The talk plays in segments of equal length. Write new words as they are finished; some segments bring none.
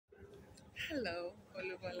Hello,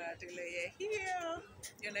 Olubola Adeleye here,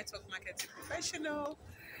 your network marketing professional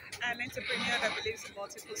and entrepreneur that believes in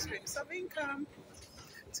multiple streams of income.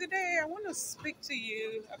 Today, I want to speak to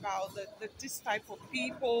you about this type of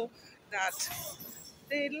people that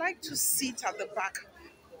they like to sit at the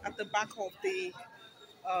back of the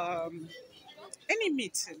um, any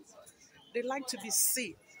meeting. They like to be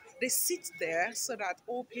seen. They sit there so that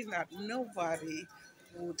hoping that nobody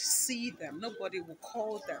would see them, nobody will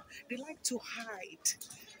call them. They like to hide.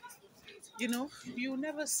 You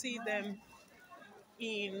never see them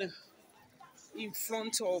in in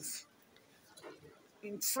front of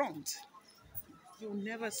in front. You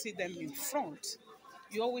never see them in front.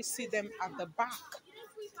 You always see them at the back.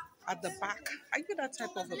 At the back. Are you that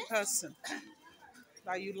type of a person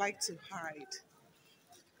that you like to hide?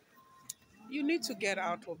 You need to get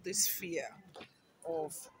out of this fear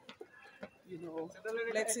of you know,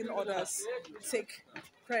 letting others take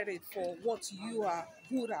credit for what you are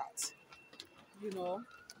good at, you know,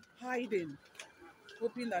 hiding,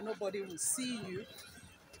 hoping that nobody will see you.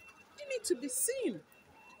 You need to be seen.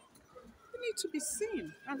 You need to be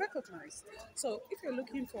seen and recognized. So if you're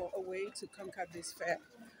looking for a way to conquer this fear,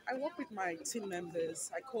 I work with my team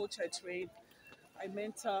members, I coach, I train, I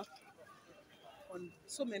mentor on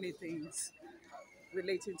so many things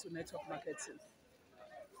relating to network marketing.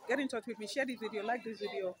 Get in touch with me, share this video, like this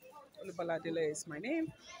video. Olubola Adeleye is my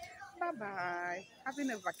name. Bye bye.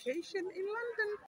 Having a vacation in London.